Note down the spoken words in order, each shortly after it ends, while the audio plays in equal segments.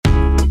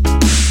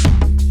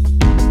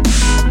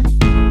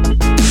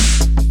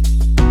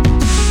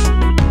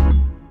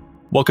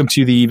Welcome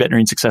to the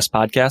Veterinarian Success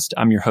Podcast.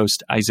 I'm your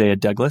host, Isaiah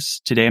Douglas.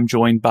 Today I'm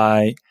joined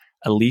by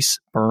Elise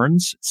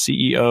Burns,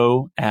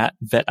 CEO at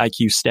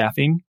VetIQ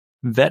Staffing.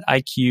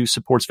 VetIQ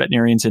supports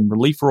veterinarians in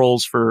relief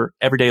roles for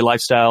everyday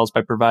lifestyles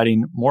by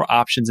providing more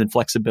options and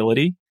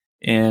flexibility.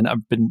 And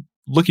I've been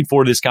looking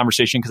forward to this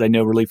conversation because I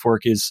know relief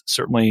work is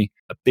certainly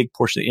a big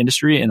portion of the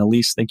industry. And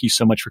Elise, thank you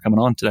so much for coming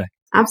on today.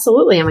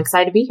 Absolutely. I'm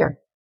excited to be here.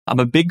 I'm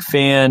a big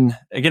fan.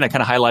 Again, I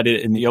kind of highlighted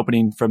it in the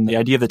opening from the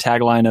idea of the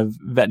tagline of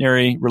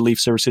veterinary relief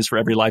services for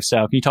every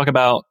lifestyle. Can you talk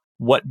about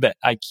what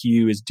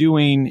VetIQ is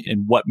doing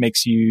and what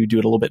makes you do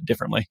it a little bit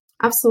differently?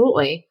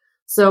 Absolutely.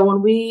 So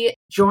when we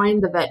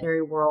joined the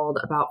veterinary world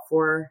about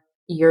 4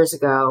 years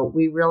ago,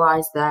 we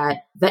realized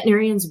that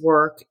veterinarians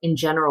work in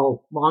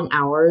general long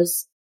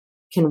hours,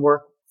 can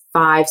work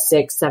 5,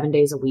 6, 7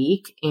 days a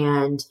week.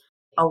 And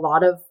a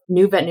lot of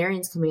new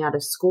veterinarians coming out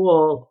of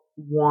school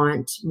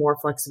want more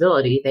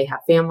flexibility. They have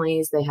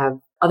families, they have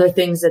other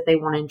things that they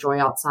want to enjoy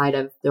outside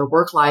of their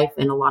work life.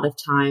 And a lot of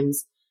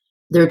times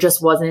there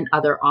just wasn't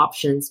other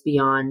options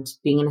beyond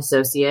being an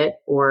associate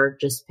or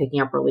just picking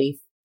up relief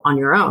on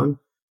your own.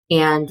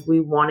 And we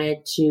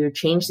wanted to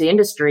change the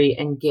industry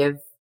and give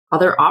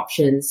other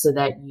options so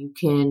that you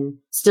can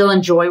still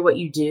enjoy what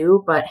you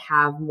do, but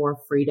have more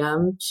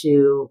freedom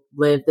to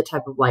live the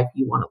type of life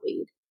you want to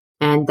lead.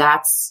 And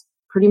that's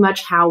pretty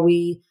much how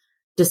we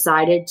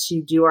decided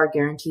to do our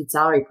guaranteed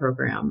salary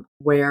program,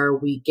 where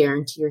we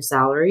guarantee your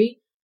salary.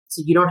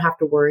 So you don't have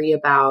to worry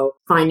about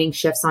finding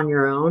shifts on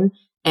your own.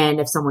 And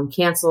if someone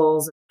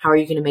cancels, how are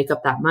you going to make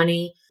up that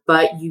money?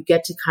 But you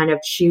get to kind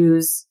of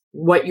choose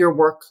what your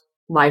work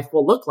life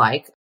will look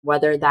like,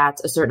 whether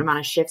that's a certain amount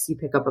of shifts you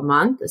pick up a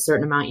month, a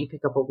certain amount you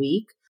pick up a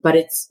week, but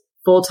it's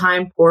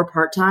full-time or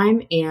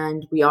part-time.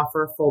 And we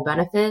offer full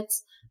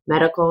benefits,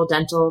 medical,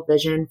 dental,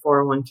 vision,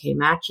 401k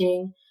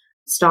matching,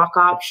 stock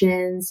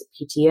options,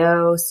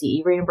 PTO,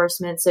 CE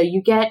reimbursement. So you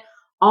get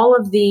all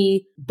of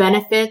the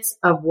benefits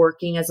of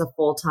working as a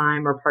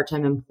full-time or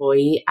part-time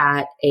employee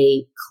at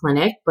a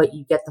clinic, but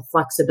you get the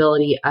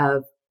flexibility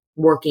of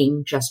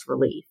working just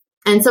relief.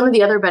 And some of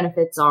the other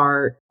benefits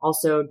are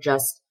also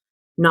just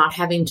not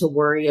having to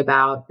worry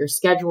about your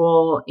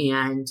schedule,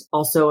 and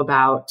also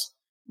about,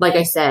 like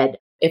I said,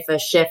 if a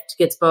shift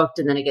gets booked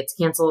and then it gets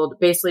canceled,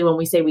 basically when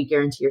we say we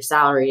guarantee your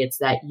salary, it's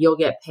that you'll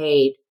get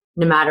paid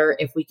no matter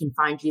if we can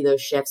find you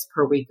those shifts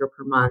per week or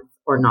per month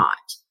or not.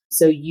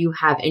 So you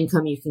have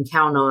income you can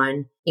count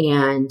on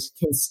and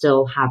can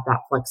still have that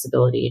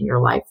flexibility in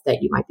your life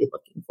that you might be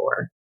looking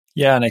for.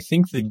 Yeah. And I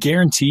think the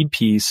guaranteed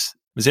piece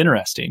was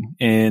interesting.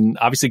 And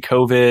obviously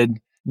COVID,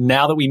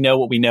 now that we know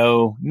what we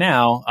know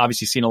now,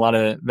 obviously seen a lot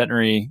of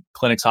veterinary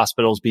clinics,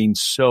 hospitals being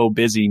so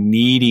busy,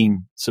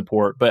 needing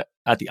support. But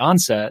at the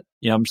onset,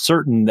 I'm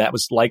certain that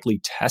was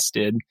likely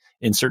tested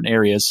in certain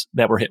areas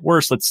that were hit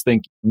worse. Let's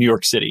think New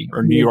York City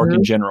or New York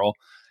in general.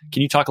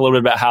 Can you talk a little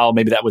bit about how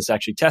maybe that was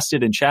actually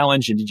tested and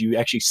challenged? And did you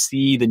actually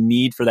see the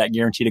need for that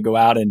guarantee to go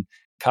out and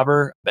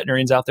cover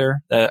veterinarians out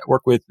there that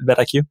work with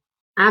VetIQ?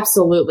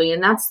 Absolutely.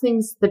 And that's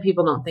things that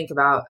people don't think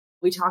about.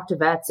 We talk to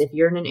vets. If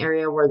you're in an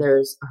area where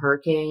there's a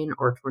hurricane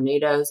or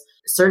tornadoes,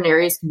 certain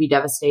areas can be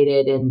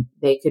devastated and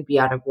they could be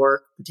out of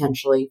work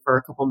potentially for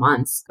a couple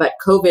months. But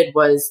COVID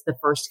was the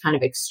first kind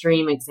of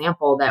extreme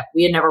example that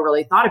we had never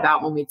really thought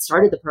about when we'd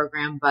started the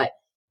program, but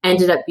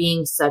ended up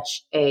being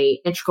such a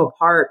integral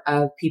part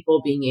of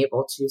people being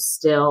able to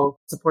still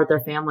support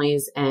their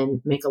families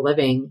and make a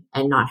living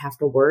and not have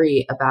to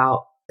worry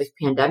about the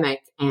pandemic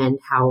and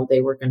how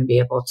they were going to be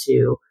able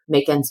to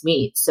make ends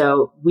meet.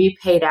 So we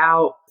paid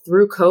out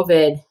through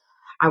COVID,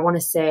 I want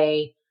to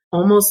say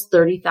almost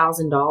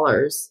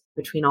 $30,000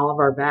 between all of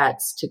our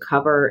vets to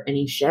cover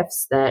any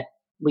shifts that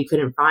we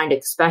couldn't find,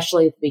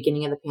 especially at the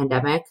beginning of the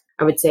pandemic.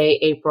 I would say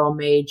April,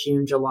 May,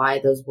 June,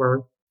 July, those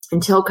were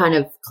until kind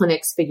of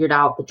clinics figured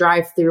out the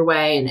drive-through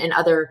way and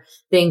other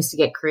things to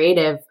get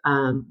creative.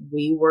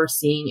 We were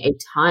seeing a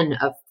ton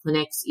of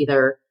clinics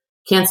either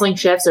canceling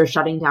shifts or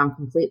shutting down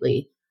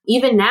completely.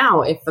 Even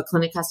now, if a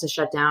clinic has to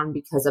shut down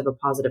because of a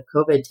positive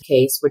COVID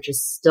case, which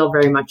is still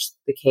very much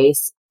the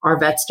case, our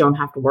vets don't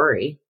have to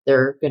worry.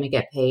 They're going to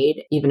get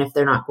paid even if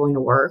they're not going to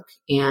work.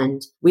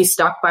 And we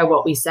stuck by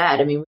what we said.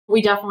 I mean,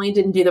 we definitely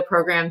didn't do the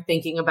program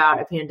thinking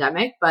about a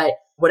pandemic, but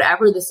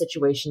whatever the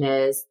situation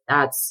is,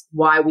 that's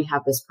why we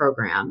have this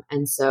program.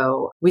 And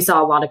so we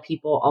saw a lot of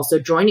people also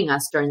joining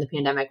us during the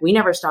pandemic. We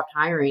never stopped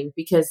hiring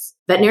because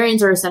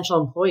veterinarians are essential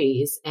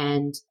employees,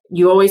 and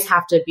you always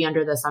have to be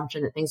under the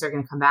assumption that things are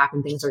going to come back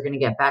and things are going to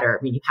get better.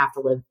 I mean, you have to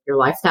live your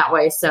life that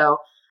way. So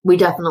we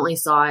definitely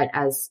saw it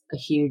as a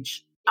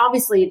huge,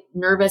 obviously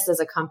nervous as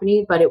a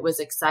company, but it was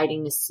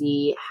exciting to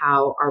see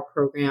how our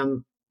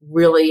program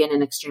really in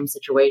an extreme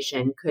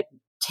situation could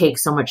take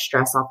so much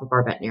stress off of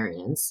our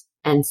veterinarians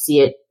and see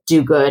it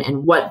do good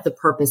and what the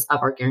purpose of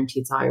our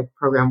guaranteed salary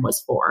program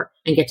was for,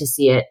 and get to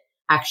see it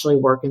actually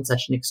work in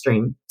such an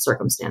extreme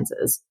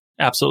circumstances.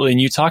 Absolutely. And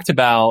you talked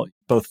about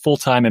both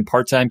full-time and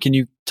part-time. Can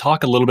you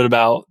talk a little bit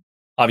about,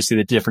 obviously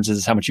the differences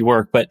is how much you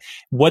work, but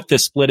what the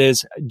split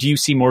is? Do you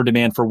see more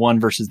demand for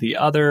one versus the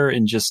other,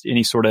 and just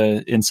any sort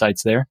of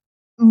insights there?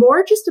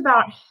 More just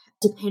about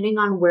depending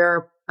on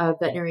where a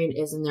veterinarian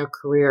is in their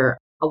career,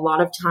 a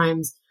lot of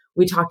times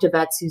we talk to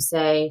vets who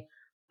say,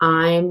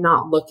 I'm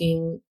not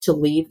looking to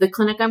leave the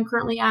clinic I'm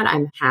currently at.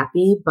 I'm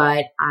happy,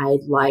 but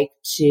I'd like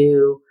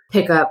to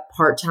pick up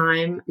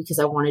part-time because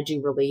I want to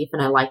do relief.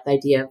 And I like the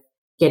idea of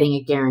getting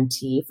a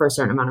guarantee for a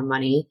certain amount of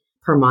money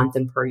per month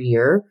and per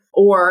year.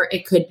 Or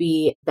it could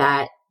be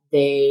that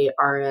they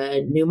are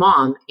a new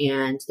mom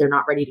and they're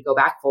not ready to go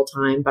back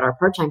full-time, but our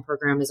part-time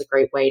program is a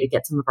great way to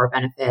get some of our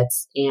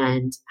benefits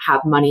and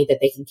have money that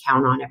they can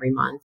count on every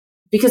month.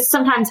 Because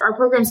sometimes our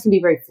programs can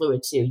be very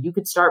fluid too. You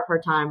could start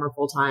part-time or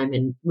full-time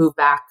and move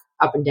back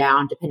up and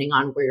down depending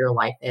on where your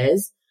life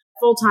is.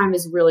 Full-time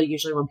is really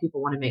usually when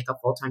people want to make a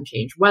full-time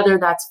change, whether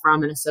that's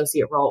from an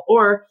associate role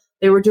or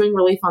they were doing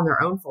relief on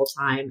their own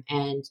full-time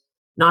and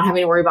not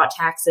having to worry about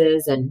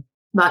taxes and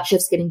about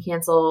shifts getting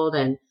canceled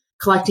and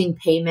collecting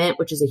payment,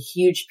 which is a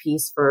huge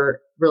piece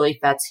for relief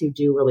vets who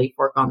do relief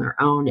work on their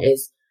own.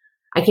 Is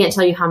I can't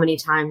tell you how many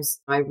times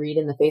I read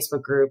in the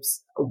Facebook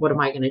groups, what am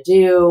I going to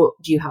do?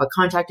 Do you have a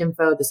contact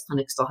info? This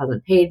clinic still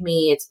hasn't paid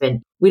me.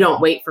 We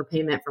don't wait for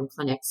payment from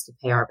clinics to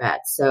pay our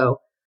vets.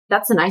 So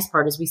that's the nice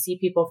part is we see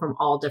people from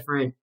all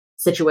different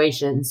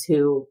situations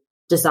who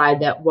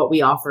decide that what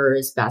we offer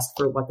is best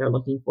for what they're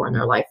looking for in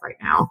their life right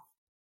now.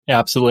 Yeah,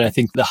 absolutely. I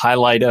think the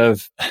highlight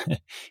of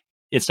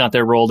it's not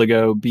their role to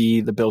go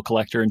be the bill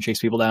collector and chase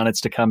people down. It's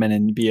to come in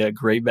and be a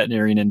great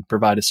veterinarian and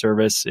provide a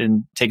service,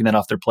 and taking that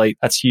off their plate.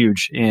 That's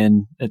huge.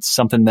 And it's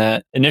something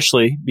that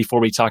initially,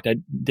 before we talked, I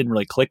didn't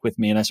really click with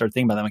me. And I started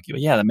thinking about that. I'm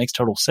like, yeah, that makes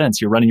total sense.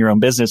 You're running your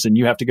own business and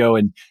you have to go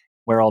and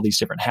wear all these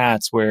different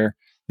hats, where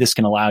this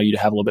can allow you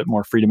to have a little bit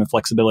more freedom and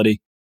flexibility.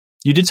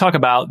 You did talk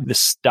about the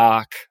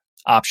stock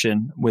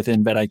option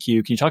within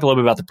VetIQ. Can you talk a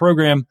little bit about the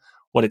program,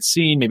 what it's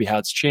seen, maybe how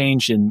it's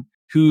changed, and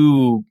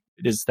who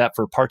is that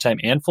for part-time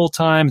and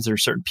full-time? Is there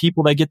certain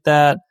people that get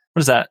that?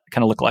 What does that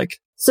kind of look like?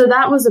 So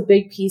that was a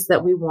big piece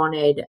that we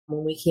wanted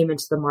when we came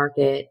into the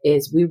market,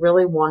 is we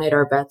really wanted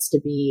our vets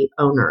to be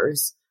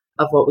owners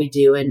of what we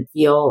do and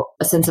feel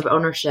a sense of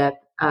ownership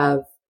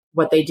of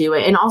what they do.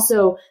 And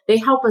also they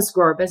help us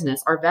grow our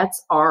business. Our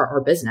vets are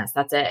our business.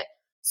 That's it.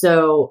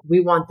 So we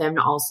want them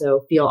to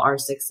also feel our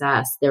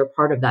success. They're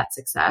part of that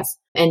success.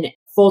 And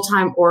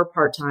full-time or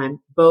part-time,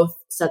 both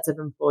sets of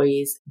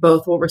employees,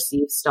 both will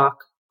receive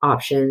stock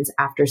options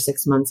after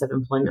 6 months of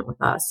employment with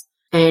us.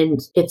 And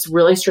it's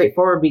really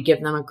straightforward. We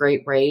give them a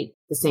great rate,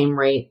 the same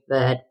rate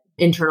that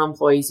internal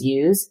employees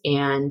use,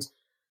 and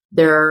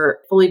they're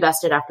fully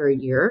vested after a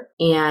year,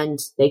 and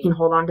they can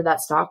hold on to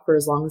that stock for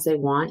as long as they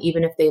want.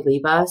 Even if they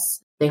leave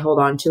us, they hold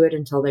on to it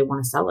until they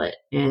want to sell it.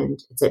 And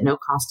it's at no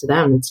cost to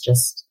them. It's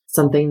just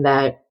something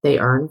that they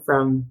earn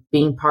from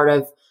being part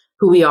of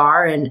who we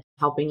are and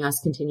helping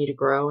us continue to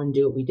grow and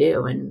do what we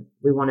do. And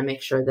we want to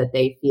make sure that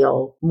they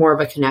feel more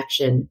of a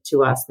connection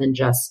to us than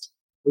just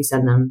we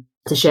send them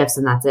to shifts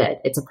and that's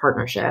it. It's a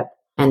partnership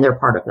and they're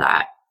part of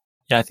that.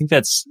 Yeah, I think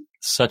that's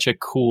such a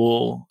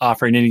cool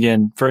offering. And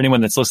again, for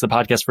anyone that's listened to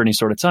the podcast for any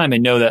sort of time, they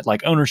know that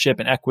like ownership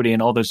and equity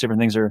and all those different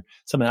things are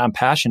something that I'm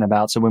passionate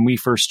about. So when we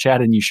first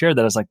chatted and you shared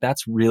that, I was like,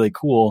 that's really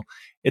cool.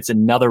 It's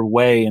another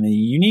way, in a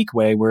unique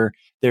way, where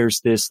there's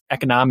this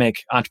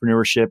economic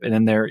entrepreneurship and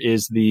then there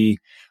is the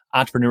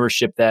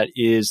entrepreneurship that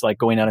is like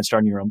going out and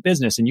starting your own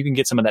business. And you can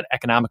get some of that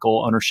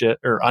economical ownership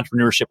or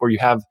entrepreneurship where you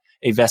have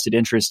a vested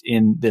interest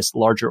in this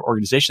larger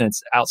organization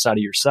that's outside of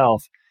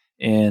yourself.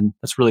 And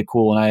that's really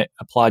cool. And I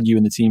applaud you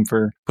and the team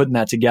for putting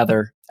that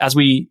together. As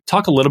we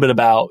talk a little bit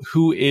about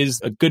who is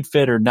a good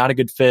fit or not a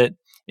good fit,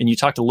 and you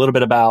talked a little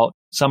bit about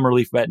some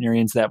relief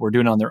veterinarians that were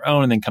doing it on their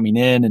own and then coming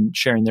in and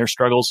sharing their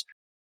struggles.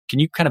 Can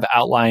you kind of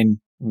outline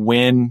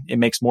when it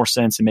makes more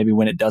sense and maybe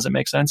when it doesn't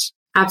make sense?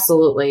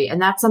 Absolutely.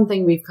 And that's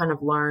something we've kind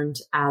of learned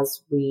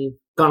as we've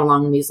gone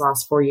along in these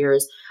last 4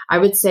 years. I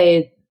would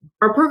say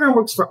our program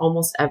works for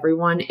almost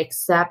everyone,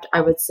 except I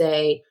would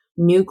say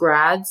new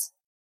grads.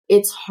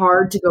 It's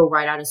hard to go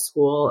right out of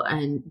school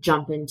and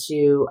jump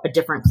into a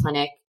different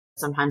clinic,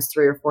 sometimes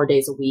 3 or 4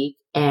 days a week,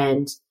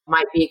 and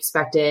might be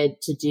expected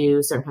to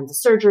do certain kinds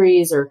of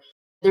surgeries, or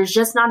there's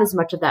just not as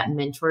much of that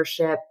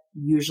mentorship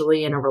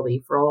usually in a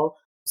relief role.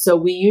 So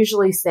we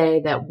usually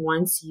say that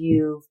once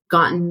you've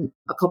gotten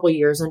a couple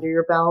years under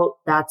your belt,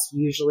 that's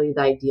usually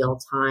the ideal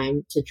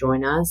time to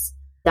join us.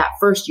 That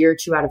first year or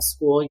two out of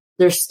school,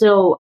 there's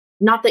still,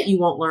 not that you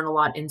won't learn a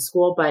lot in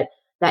school, but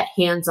that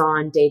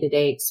hands-on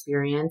day-to-day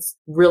experience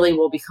really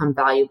will become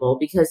valuable,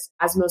 because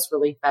as most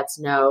relief vets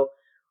know,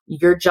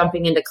 you're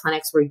jumping into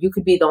clinics where you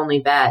could be the only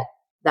vet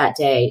that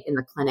day in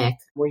the clinic,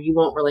 where you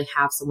won't really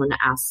have someone to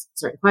ask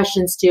certain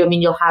questions to. I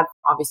mean, you'll have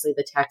obviously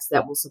the techs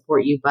that will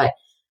support you, but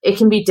it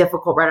can be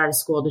difficult right out of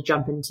school to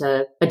jump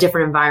into a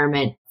different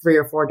environment 3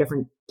 or 4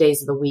 different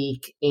days of the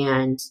week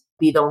and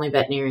be the only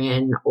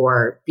veterinarian,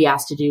 or be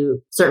asked to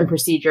do certain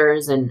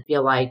procedures and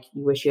feel like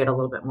you wish you had a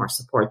little bit more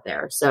support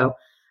there. So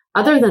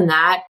other than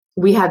that,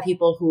 we have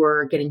people who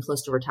are getting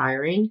close to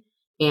retiring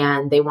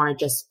and they want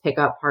to just pick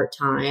up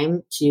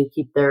part-time to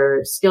keep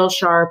their skills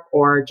sharp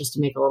or just to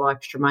make a little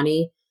extra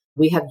money.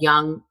 We have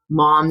young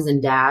moms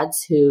and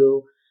dads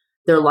who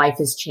their life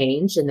has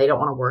changed and they don't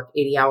want to work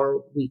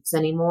 80-hour weeks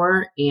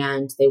anymore.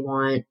 And they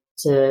want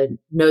to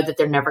know that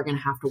they're never going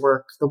to have to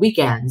work the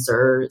weekends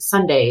or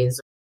Sundays.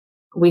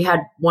 We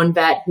had one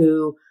vet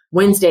who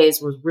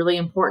Wednesdays was really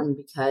important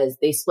because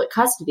they split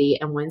custody,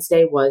 and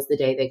Wednesday was the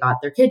day they got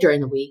their kid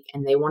during the week,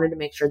 and they wanted to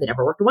make sure they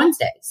never worked a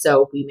Wednesday.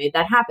 So we made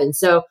that happen.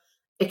 So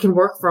it can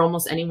work for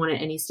almost anyone at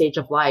any stage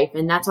of life.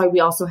 And that's why we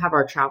also have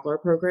our traveler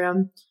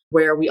program,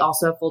 where we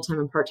also have full-time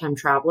and part-time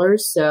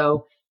travelers.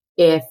 So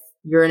if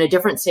you're in a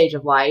different stage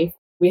of life,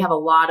 we have a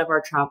lot of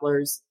our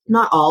travelers,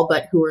 not all,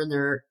 but who are in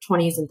their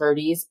 20s and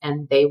 30s,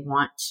 and they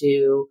want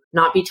to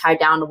not be tied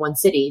down to one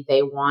city.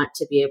 They want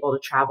to be able to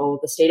travel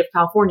the state of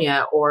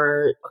California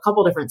or a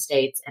couple different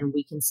states, and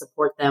we can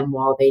support them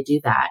while they do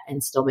that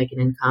and still make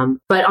an income.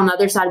 But on the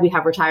other side, we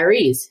have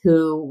retirees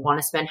who want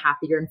to spend half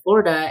the year in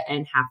Florida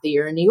and half the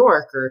year in New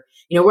York or,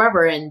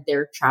 wherever, and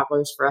they're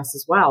travelers for us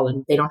as well.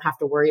 And they don't have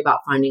to worry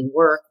about finding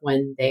work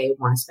when they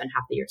want to spend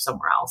half the year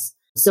somewhere else.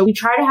 So we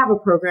try to have a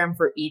program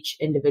for each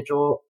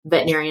individual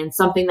veterinarian,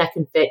 something that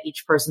can fit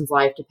each person's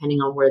life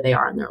depending on where they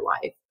are in their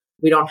life.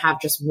 We don't have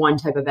just one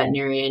type of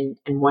veterinarian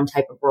and one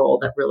type of role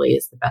that really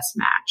is the best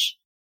match.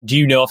 Do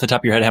you know off the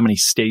top of your head how many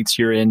states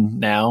you're in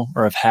now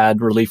or have had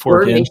relief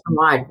work in? We're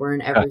nationwide. We're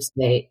in every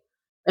state.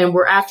 And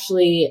we're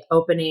actually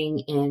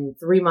opening in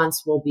 3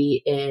 months. We'll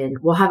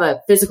have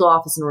a physical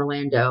office in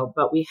Orlando,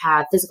 but we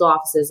have physical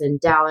offices in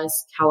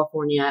Dallas,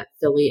 California,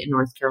 Philly, and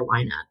North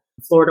Carolina.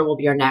 Florida will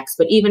be our next.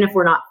 But even if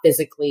we're not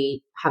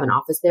physically have an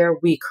office there,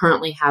 we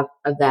currently have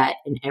a vet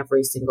in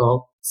every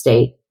single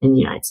state in the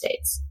United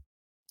States.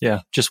 Yeah.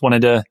 Just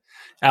wanted to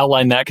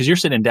outline that because you're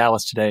sitting in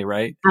Dallas today,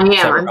 right? I am.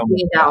 I'm sitting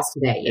in Dallas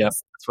today. Yes. Yep.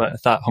 That's what I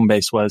thought home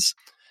base was.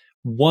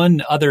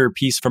 One other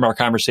piece from our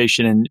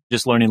conversation and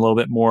just learning a little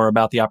bit more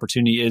about the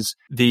opportunity is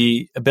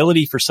the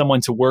ability for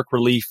someone to work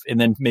relief and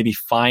then maybe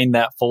find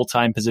that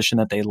full-time position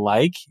that they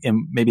like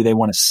and maybe they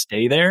want to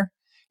stay there.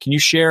 Can you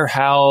share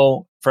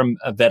how, from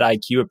a vet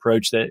IQ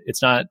approach, that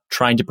it's not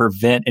trying to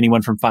prevent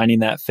anyone from finding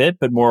that fit,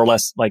 but more or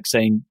less like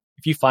saying,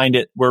 if you find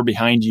it, we're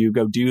behind you,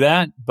 go do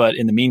that. But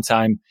in the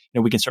meantime,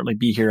 we can certainly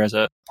be here as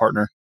a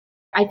partner.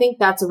 I think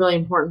that's a really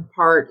important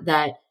part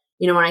that,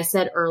 when I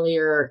said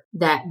earlier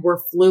that we're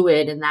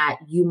fluid and that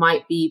you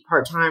might be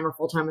part-time or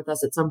full-time with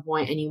us at some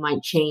point and you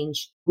might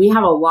change. We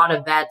have a lot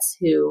of vets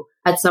who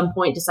at some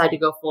point decide to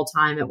go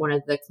full-time at one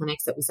of the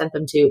clinics that we sent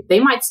them to. They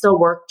might still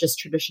work just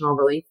traditional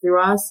relief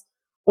through us.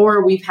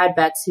 Or we've had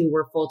vets who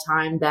were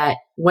full-time that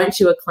went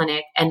to a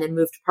clinic and then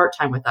moved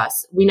part-time with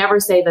us. We never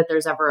say that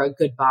there's ever a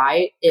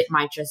goodbye. It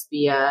might just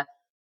be a,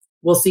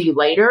 we'll see you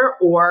later,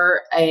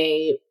 or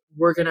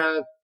we're going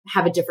to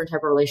have a different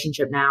type of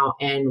relationship now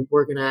and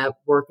we're going to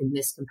work in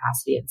this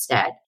capacity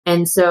instead.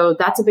 And so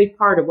that's a big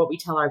part of what we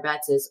tell our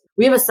vets is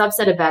we have a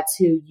subset of vets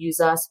who use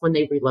us when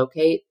they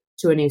relocate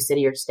to a new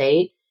city or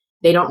state.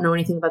 They don't know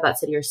anything about that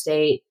city or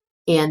state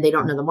and they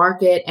don't know the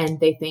market, and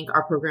they think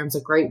our program's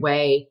a great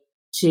way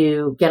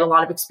to get a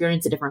lot of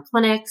experience at different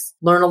clinics,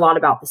 learn a lot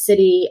about the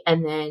city,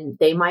 and then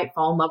they might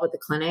fall in love with the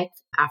clinic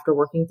after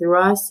working through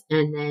us,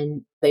 and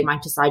then they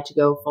might decide to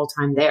go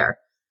full-time there.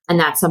 And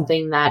that's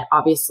something that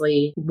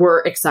obviously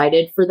we're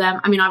excited for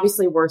them. I mean,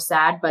 obviously we're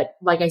sad, but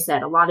like I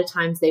said, a lot of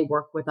times they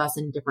work with us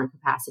in different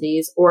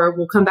capacities or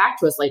will come back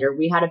to us later.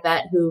 We had a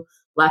vet who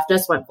left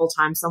us, went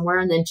full-time somewhere,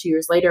 and then 2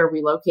 years later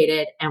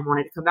relocated and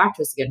wanted to come back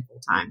to us again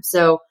full-time.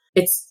 So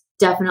it's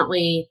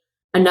definitely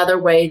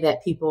another way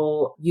that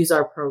people use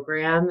our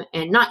program,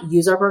 and not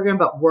use our program,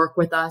 but work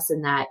with us,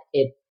 and that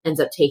it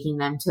ends up taking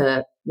them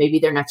to maybe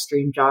their next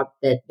dream job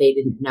that they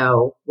didn't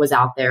know was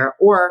out there,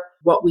 or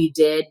what we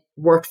did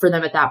worked for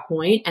them at that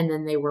point, and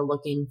then they were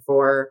looking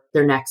for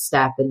their next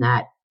step and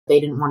that they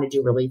didn't want to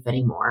do relief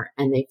anymore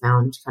and they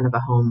found kind of a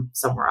home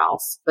somewhere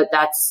else. But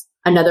that's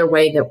another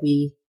way that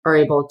we are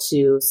able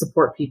to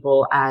support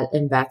people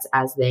and vets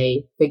as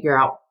they figure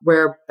out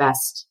where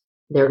best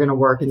they're going to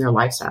work and their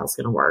lifestyle is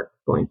going to work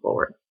going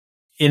forward.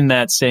 In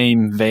that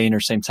same vein or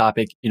same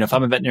topic, if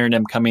I'm a veterinarian,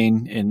 I'm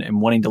coming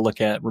and wanting to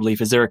look at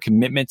relief, is there a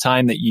commitment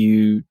time that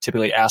you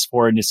typically ask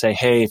for and you say,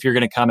 hey, if you're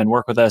going to come and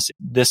work with us,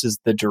 this is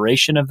the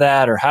duration of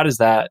that, or how does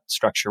that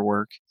structure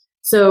work?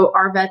 So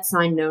our vets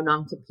sign no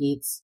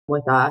non-competes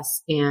with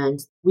us, and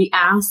we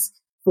ask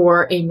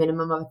for a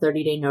minimum of a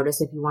 30-day notice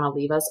if you want to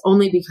leave us,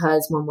 only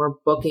because when we're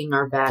booking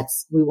our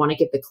vets, we want to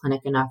give the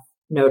clinic enough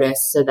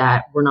notice so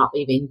that we're not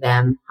leaving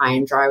them high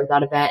and dry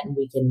without a vet, and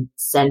we can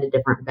send a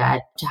different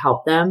vet to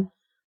help them.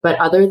 But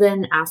other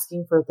than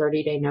asking for a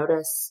 30-day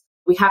notice,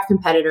 we have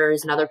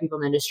competitors and other people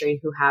in the industry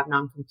who have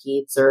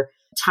non-competes or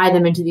tie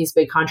them into these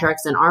big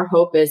contracts. And our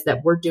hope is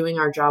that we're doing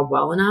our job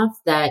well enough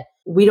that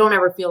we don't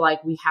ever feel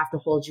like we have to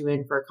hold you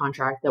in for a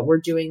contract, that we're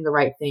doing the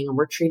right thing and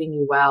we're treating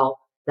you well,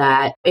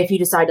 that if you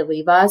decide to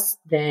leave us,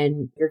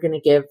 then you're going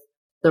to give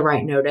the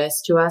right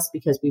notice to us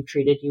because we've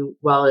treated you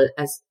well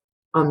as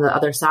on the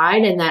other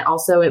side. And that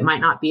also it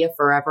might not be a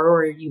forever,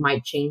 or you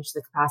might change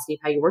the capacity of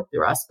how you work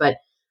through us, but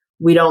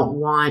we don't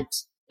want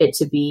it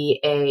to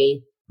be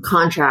a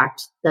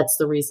contract that's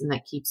the reason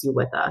that keeps you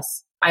with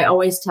us. I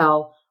always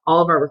tell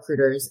all of our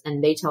recruiters,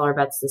 and they tell our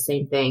vets the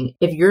same thing.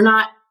 If you're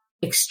not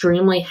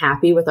extremely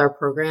happy with our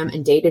program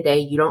and day to day,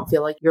 you don't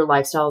feel like your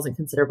lifestyle isn't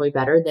considerably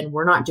better, then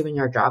we're not doing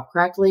our job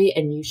correctly.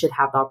 And you should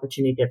have the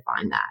opportunity to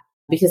find that,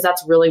 because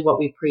that's really what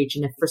we preach.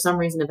 And if for some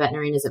reason a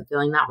veterinarian isn't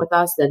feeling that with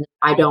us, then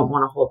I don't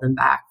want to hold them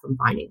back from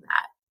finding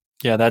that.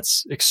 Yeah,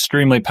 that's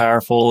extremely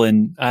powerful.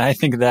 And I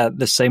think that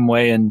the same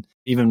way, and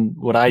even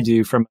what I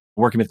do from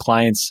working with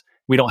clients,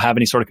 we don't have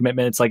any sort of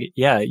commitment. It's like,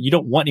 yeah, you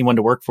don't want anyone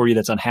to work for you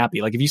that's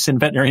unhappy. Like if you send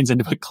veterinarians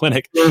into a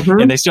clinic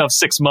and they still have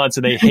 6 months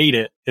and they hate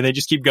it and they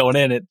just keep going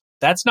in,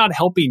 that's not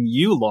helping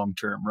you long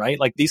term, right?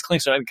 Like these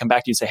clinics are going to come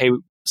back to you and say, hey,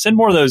 send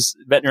more of those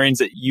veterinarians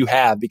that you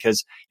have,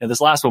 because this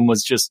last one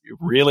was just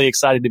really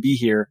excited to be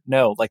here.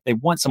 No, like they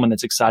want someone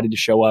that's excited to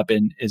show up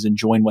and is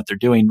enjoying what they're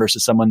doing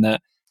versus someone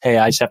that, hey,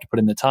 I just have to put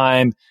in the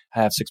time,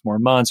 I have 6 more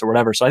months or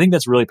whatever. So I think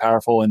that's really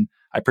powerful. And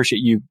I appreciate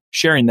you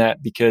sharing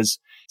that, because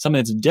something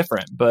that's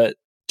different. But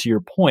to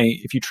your point,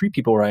 if you treat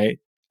people right,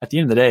 at the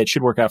end of the day, it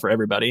should work out for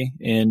everybody.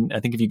 And I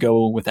think if you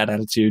go with that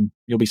attitude,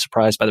 you'll be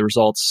surprised by the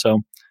results. So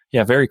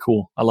yeah, very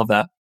cool. I love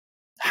that.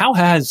 How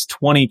has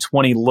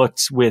 2020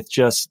 looked with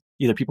just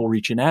either people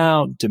reaching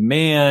out,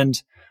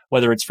 demand,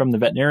 whether it's from the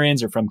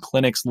veterinarians or from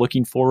clinics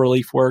looking for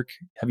relief work?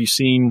 Have you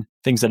seen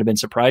things that have been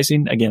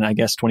surprising? Again, I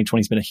guess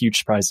 2020 has been a huge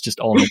surprise just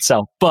all in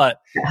itself. But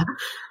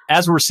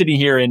as we're sitting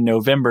here in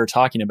November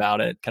talking about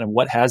it, kind of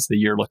what has the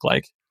year looked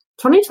like?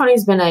 2020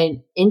 has been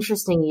an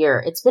interesting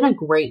year. It's been a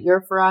great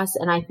year for us.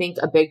 And I think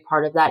a big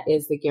part of that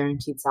is the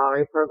guaranteed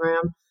salary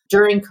program.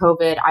 During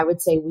COVID, I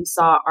would say we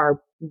saw our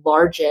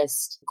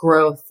largest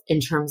growth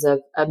in terms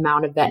of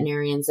amount of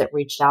veterinarians that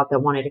reached out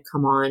that wanted to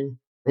come on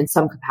in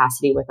some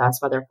capacity with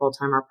us, whether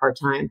full-time or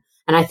part-time.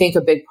 And I think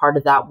a big part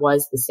of that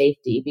was the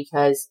safety,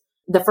 because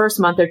the first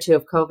month or two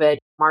of COVID,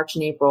 March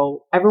and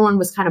April, everyone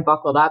was kind of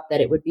buckled up that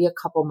it would be a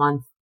couple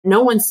months.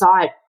 No one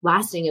saw it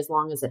lasting as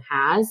long as it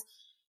has.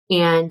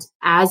 And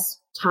as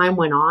time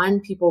went on,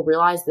 people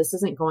realized this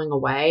isn't going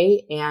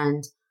away.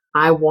 And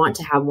I want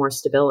to have more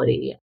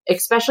stability,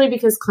 especially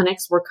because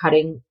clinics were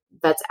cutting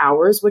vets'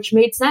 hours, which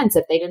made sense.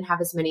 If they didn't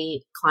have as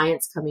many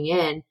clients coming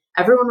in,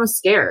 everyone was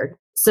scared.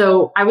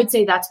 So I would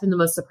say that's been the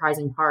most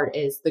surprising part,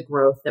 is the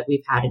growth that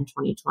we've had in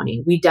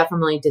 2020. We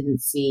definitely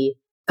didn't see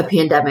a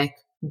pandemic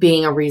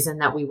being a reason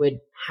that we would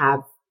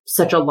have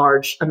such a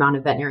large amount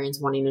of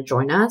veterinarians wanting to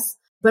join us.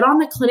 But on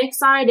the clinic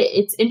side,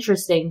 it's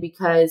interesting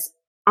because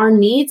our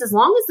needs, as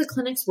long as the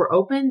clinics were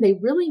open, they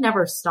really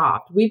never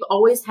stopped. We've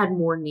always had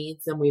more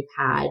needs than we've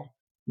had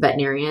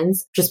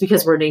veterinarians, just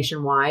because we're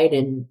nationwide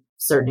and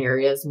certain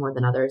areas more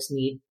than others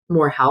need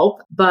more help.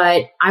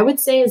 But I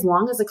would say as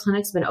long as the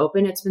clinic's been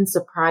open, it's been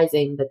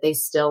surprising that they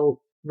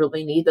still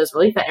really need those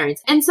relief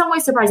veterinarians. In some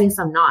ways surprising,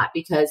 some not,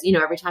 because,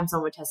 every time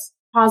someone would test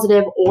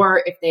positive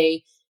or if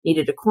they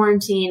needed to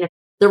quarantine,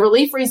 the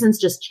relief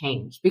reasons just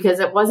changed, because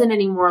it wasn't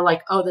anymore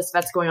like, oh, this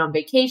vet's going on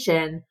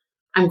vacation,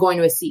 I'm going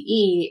to a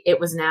CE. It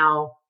was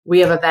now, we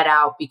have a vet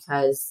out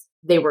because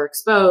they were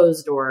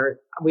exposed, or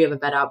we have a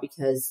vet out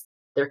because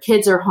their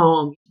kids are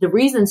home. The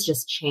reasons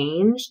just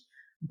changed,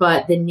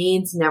 but the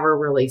needs never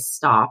really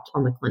stopped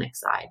on the clinic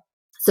side.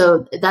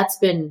 So that's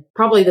been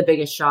probably the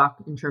biggest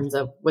shock in terms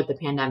of with the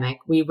pandemic.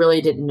 We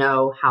really didn't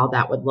know how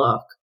that would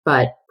look,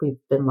 but we've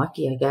been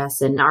lucky, I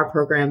guess. And our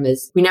program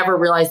we never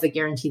realized the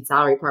guaranteed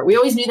salary part. We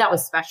always knew that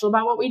was special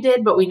about what we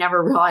did, but we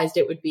never realized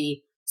it would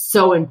be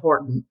so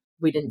important.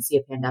 We didn't see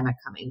a pandemic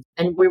coming,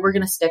 and we were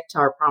going to stick to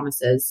our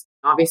promises.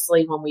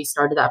 Obviously, when we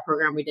started that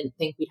program, we didn't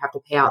think we'd have to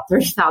pay out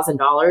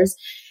 $30,000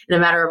 in a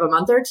matter of a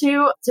month or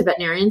two to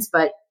veterinarians,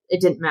 but it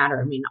didn't matter.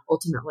 I mean,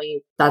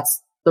 ultimately,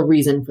 that's the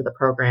reason for the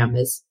program,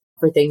 is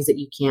for things that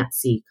you can't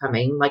see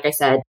coming. Like I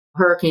said,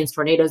 hurricanes,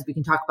 tornadoes, we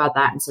can talk about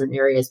that in certain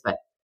areas, but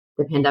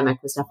the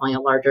pandemic was definitely a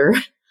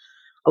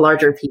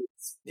larger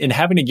piece. And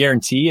having a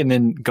guarantee and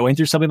then going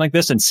through something like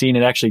this and seeing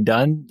it actually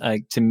done,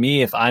 like to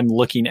me, if I'm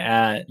looking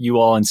at you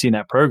all and seeing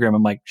that program,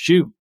 I'm like,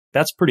 shoot,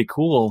 that's pretty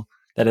cool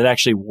that it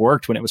actually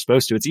worked when it was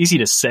supposed to. It's easy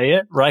to say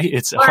it, right?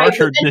 It's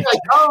harder to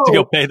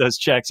go pay those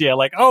checks. Yeah,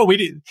 like, oh,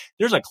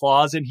 there's a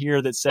clause in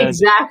here that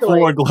says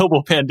for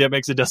global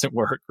pandemics, it doesn't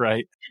work,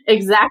 right?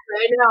 Exactly.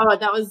 I know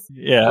that was,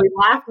 we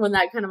laughed when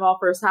that kind of all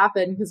first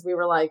happened, because we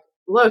were like,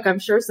 look, I'm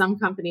sure some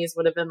companies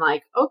would have been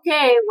like,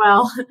 okay,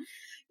 well,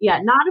 yeah,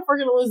 not if we're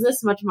going to lose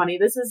this much money.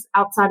 This is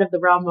outside of the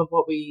realm of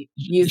what we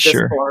use this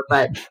for.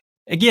 But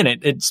again,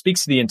 it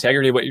speaks to the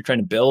integrity of what you're trying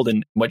to build,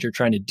 and what you're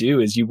trying to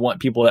do is you want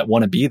people that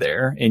want to be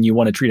there and you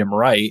want to treat them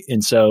right.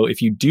 And so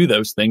if you do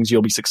those things,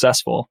 you'll be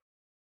successful.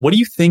 What do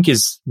you think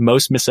is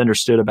most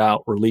misunderstood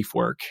about relief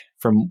work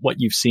from what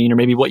you've seen, or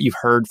maybe what you've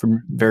heard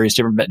from various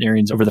different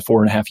veterinarians over the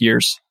 4.5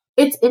 years?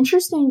 It's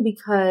interesting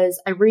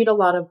because I read a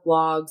lot of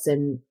blogs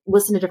and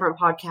listen to different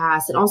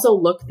podcasts, and also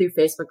look through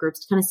Facebook groups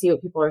to kind of see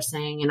what people are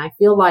saying. And I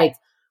feel like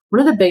one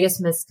of the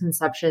biggest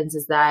misconceptions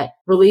is that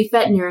relief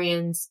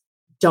veterinarians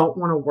don't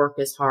want to work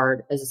as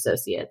hard as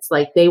associates.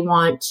 Like they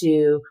want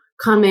to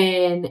come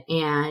in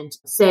and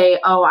say,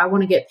 oh, I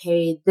want to get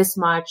paid this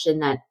much,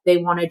 and that they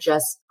want to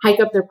just hike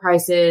up their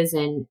prices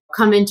and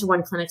come into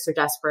when clinics are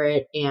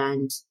desperate,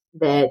 and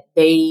that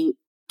they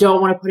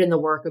don't want to put in the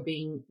work of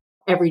being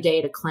every day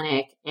at a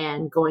clinic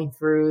and going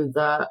through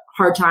the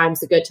hard times,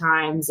 the good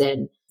times,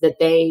 and that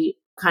they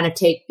kind of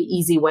take the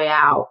easy way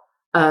out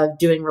of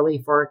doing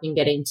relief work and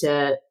getting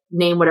to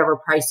name whatever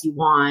price you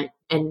want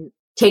and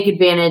take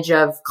advantage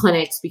of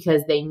clinics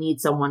because they need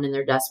someone and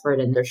they're desperate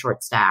and they're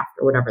short staffed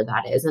or whatever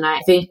that is. And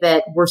I think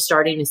that we're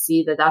starting to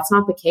see that that's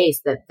not the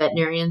case, that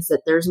veterinarians,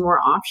 that there's more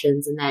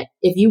options, and that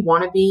if you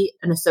want to be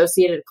an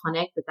associate at a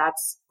clinic, that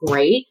that's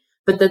great,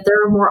 but that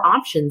there are more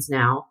options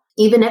now.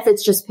 Even if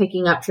it's just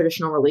picking up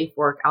traditional relief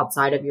work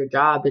outside of your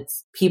job,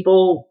 it's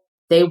people,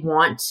 they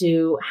want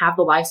to have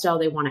the lifestyle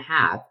they want to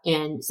have.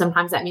 And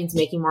sometimes that means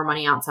making more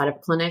money outside of a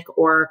clinic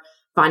or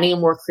finding a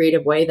more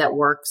creative way that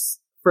works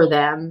for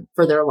them,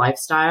 for their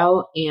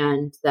lifestyle,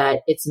 and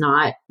that it's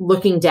not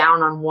looking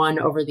down on one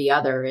over the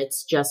other.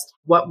 It's just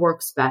what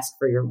works best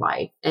for your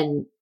life.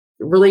 And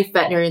relief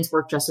veterinarians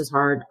work just as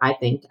hard, I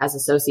think, as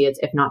associates,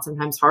 if not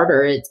sometimes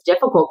harder. It's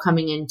difficult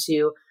coming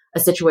into a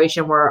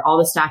situation where all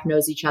the staff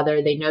knows each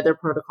other. They know their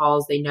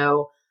protocols. They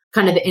know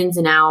kind of the ins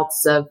and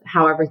outs of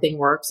how everything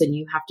works. And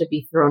you have to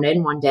be thrown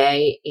in one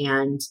day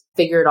and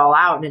figure it all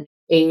out in an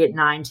 8,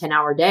 9,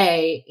 10-hour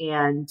day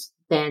and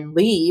then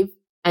leave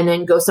and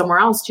then go somewhere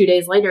else 2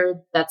 days later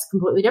that's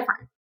completely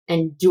different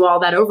and do all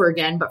that over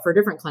again, but for a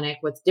different clinic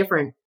with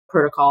different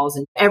protocols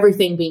and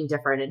everything being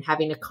different and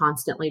having to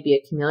constantly be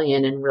a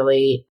chameleon and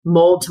really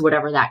mold to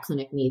whatever that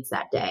clinic needs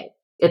that day.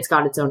 It's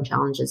got its own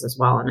challenges as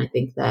well. And I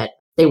think that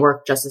they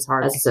work just as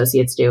hard as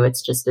associates do.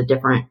 It's just a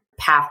different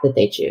path that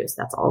they choose.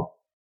 That's all.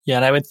 Yeah.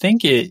 And I would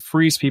think it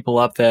frees people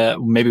up that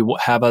maybe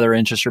have other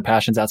interests or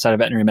passions outside of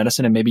veterinary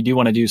medicine and maybe do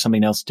want to do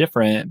something else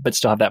different, but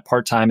still have that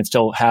part-time and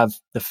still have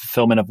the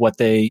fulfillment of what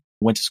they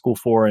went to school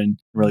for and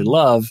really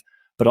love.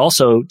 But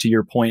also to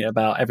your point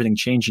about everything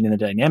changing and the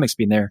dynamics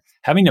being there,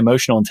 having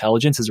emotional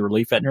intelligence as a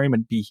relief veterinarian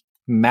would be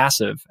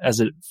massive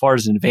as far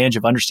as an advantage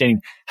of understanding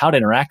how to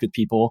interact with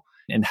people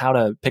and how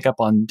to pick up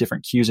on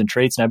different cues and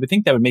traits. And I would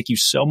think that would make you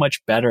so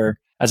much better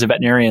as a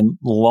veterinarian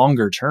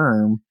longer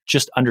term,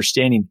 just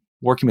understanding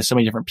working with so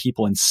many different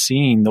people and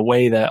seeing the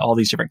way that all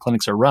these different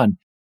clinics are run.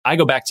 I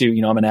go back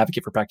to, I'm an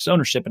advocate for practice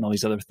ownership and all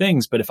these other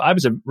things. But if I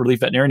was a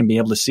relief veterinarian and be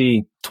able to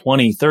see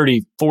 20,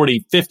 30,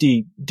 40,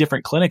 50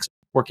 different clinics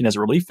working as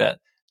a relief vet,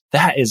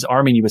 that is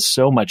arming you with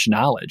so much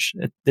knowledge.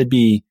 It'd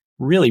be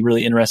really,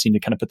 really interesting to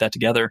kind of put that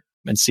together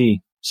and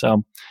see.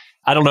 So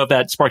I don't know if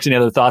that sparks any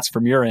other thoughts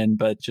from your end,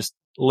 but just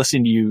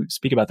listening to you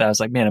speak about that, I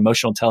was like, man,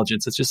 emotional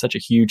intelligence, it's just such a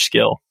huge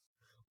skill.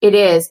 It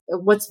is.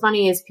 What's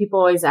funny is people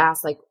always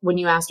ask, like when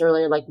you asked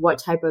earlier, like what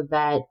type of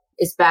vet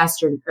is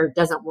best or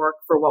doesn't work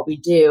for what we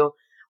do.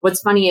 What's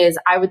funny is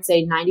I would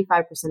say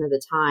 95% of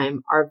the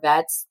time our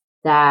vets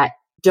that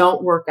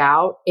don't work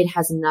out, it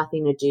has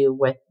nothing to do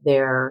with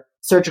their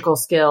surgical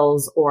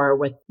skills or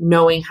with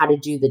knowing how to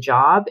do the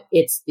job.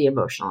 It's the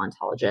emotional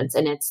intelligence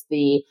and it's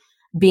the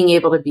being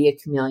able to be a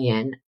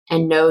chameleon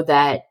and know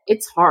that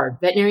it's hard.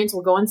 Veterinarians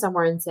will go in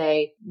somewhere and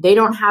say, they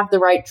don't have the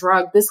right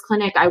drug. This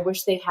clinic, I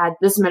wish they had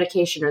this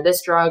medication or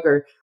this drug,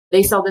 or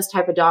they sell this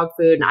type of dog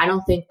food. And I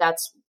don't think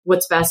that's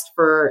what's best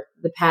for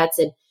the pets.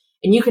 And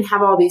you can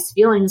have all these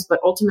feelings, but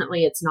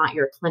ultimately it's not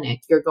your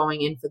clinic. You're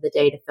going in for the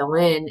day to fill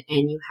in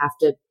and you have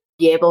to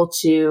be able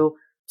to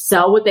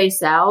sell what they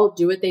sell,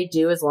 do what they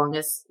do, as long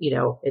as,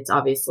 it's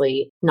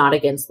obviously not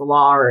against the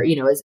law or,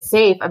 is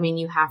safe. I mean,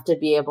 you have to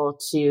be able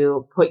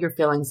to put your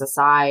feelings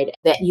aside.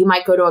 That you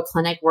might go to a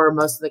clinic where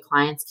most of the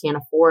clients can't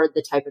afford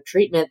the type of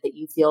treatment that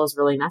you feel is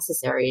really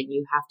necessary. And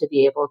you have to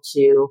be able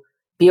to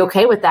be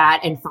okay with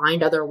that and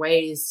find other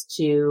ways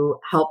to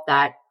help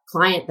that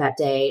client that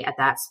day at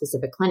that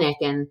specific clinic.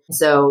 And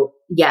so,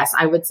 yes,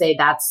 I would say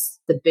that's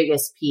the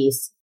biggest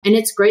piece. And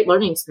it's a great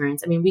learning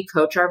experience. I mean, we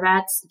coach our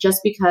vets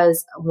just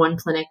because one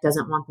clinic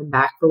doesn't want them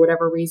back for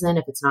whatever reason,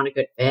 if it's not a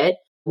good fit.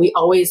 We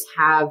always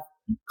have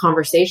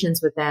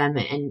conversations with them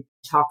and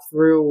talk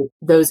through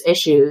those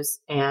issues.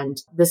 And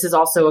this is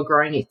also a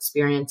growing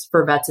experience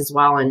for vets as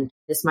well. And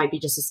this might be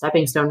just a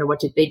stepping stone to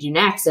what they do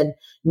next. And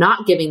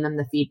not giving them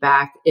the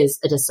feedback is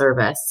a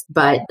disservice.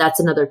 But that's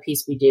another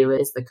piece we do,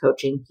 is the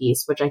coaching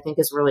piece, which I think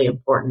is really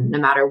important. No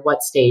matter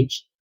what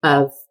stage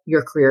of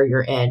your career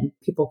you're in,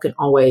 people can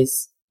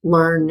always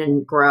learn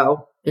and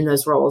grow in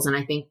those roles. And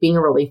I think being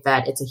a relief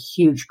vet, it's a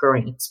huge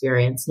growing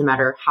experience. No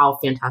matter how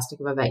fantastic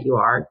of a vet you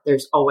are,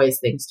 there's always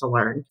things to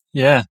learn.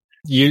 Yeah.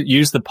 You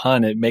use the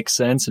pun. It makes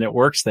sense and it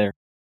works there.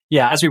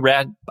 Yeah. As we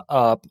wrap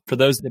up, for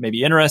those that may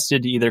be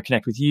interested to either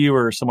connect with you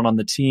or someone on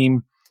the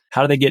team,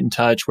 how do they get in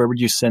touch? Where would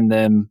you send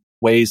them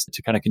ways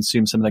to kind of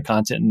consume some of the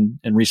content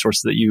and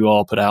resources that you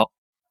all put out?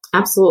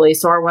 Absolutely.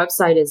 So our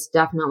website is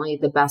definitely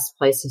the best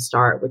place to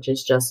start, which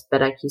is just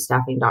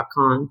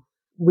vetiqstaffing.com.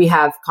 We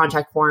have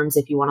contact forms.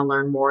 If you want to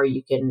learn more,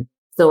 you can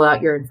fill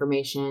out your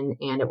information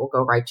and it will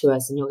go right to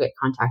us and you'll get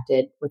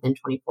contacted within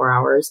 24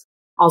 hours.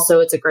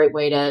 Also, it's a great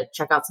way to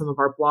check out some of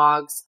our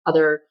blogs,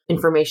 other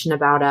information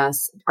about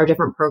us. Our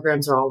different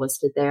programs are all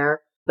listed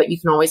there, but you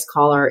can always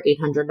call our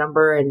 800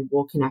 number and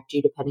we'll connect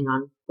you depending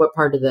on what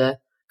part of the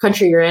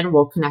country you're in,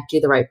 we'll connect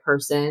you the right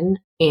person.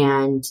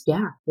 And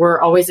yeah, we're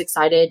always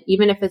excited,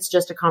 even if it's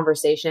just a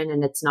conversation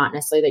and it's not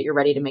necessarily that you're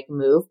ready to make a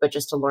move, but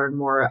just to learn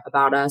more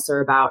about us or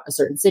about a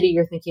certain city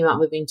you're thinking about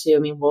moving to. I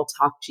mean, we'll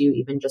talk to you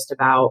even just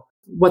about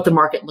what the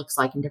market looks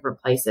like in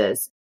different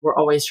places. We're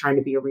always trying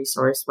to be a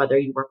resource, whether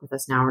you work with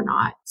us now or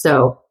not.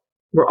 So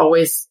we're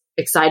always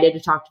excited to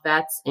talk to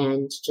vets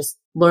and just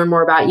learn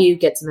more about you,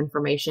 get some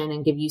information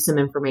and give you some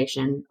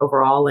information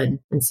overall and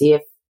see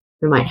if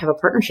we might have a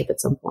partnership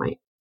at some point.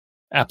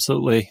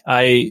 Absolutely.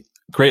 I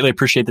greatly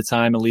appreciate the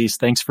time, Elise.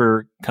 Thanks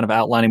for kind of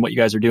outlining what you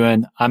guys are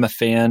doing. I'm a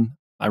fan.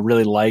 I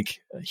really like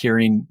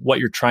hearing what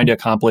you're trying to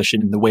accomplish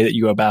and the way that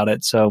you go about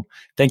it. So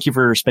thank you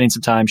for spending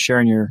some time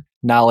sharing your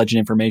knowledge and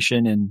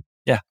information. And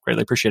yeah,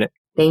 greatly appreciate it.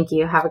 Thank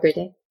you. Have a great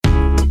day.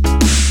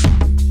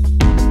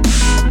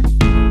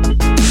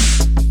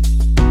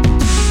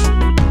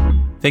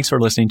 Thanks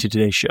for listening to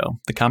today's show.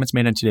 The comments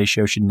made on today's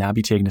show should not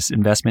be taken as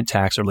investment,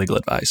 tax, or legal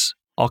advice.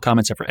 All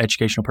comments are for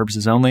educational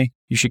purposes only.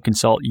 You should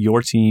consult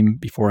your team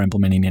before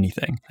implementing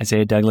anything.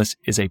 Isaiah Douglas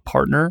is a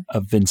partner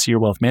of Vincere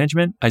Wealth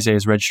Management. Isaiah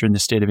is registered in the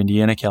state of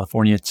Indiana,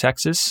 California,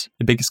 Texas.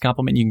 The biggest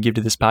compliment you can give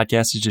to this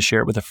podcast is to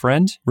share it with a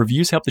friend.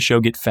 Reviews help the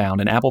show get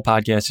found, and Apple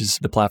Podcasts is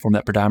the platform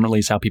that predominantly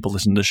is how people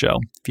listen to the show.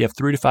 If you have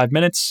 3 to 5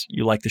 minutes,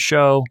 you like the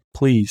show,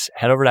 please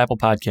head over to Apple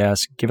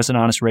Podcasts, give us an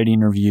honest rating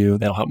and review.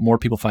 That'll help more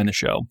people find the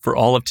show. For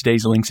all of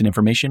today's links and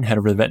information, head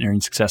over to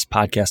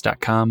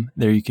veterinariansuccesspodcast.com.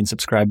 There you can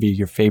subscribe via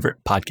your favorite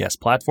podcast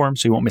platform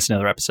so you won't miss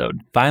another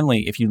episode.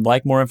 Finally, if you'd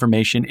like more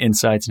information,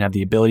 insights, and have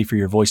the ability for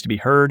your voice to be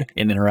heard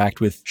and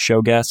interact with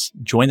show guests,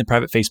 join the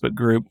private Facebook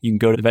group. You can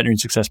go to the Veterinarian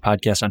Success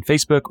Podcast on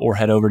Facebook or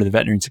head over to the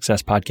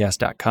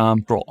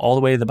veterinariansuccesspodcast.com. Scroll all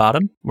the way to the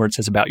bottom where it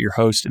says about your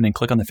host and then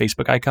click on the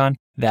Facebook icon.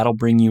 That'll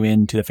bring you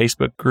into the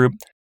Facebook group.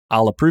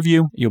 I'll approve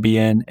you, you'll be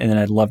in, and then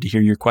I'd love to hear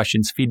your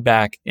questions,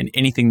 feedback, and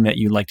anything that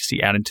you'd like to see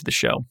added to the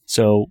show.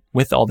 So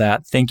with all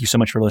that, thank you so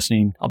much for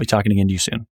listening. I'll be talking again to you soon.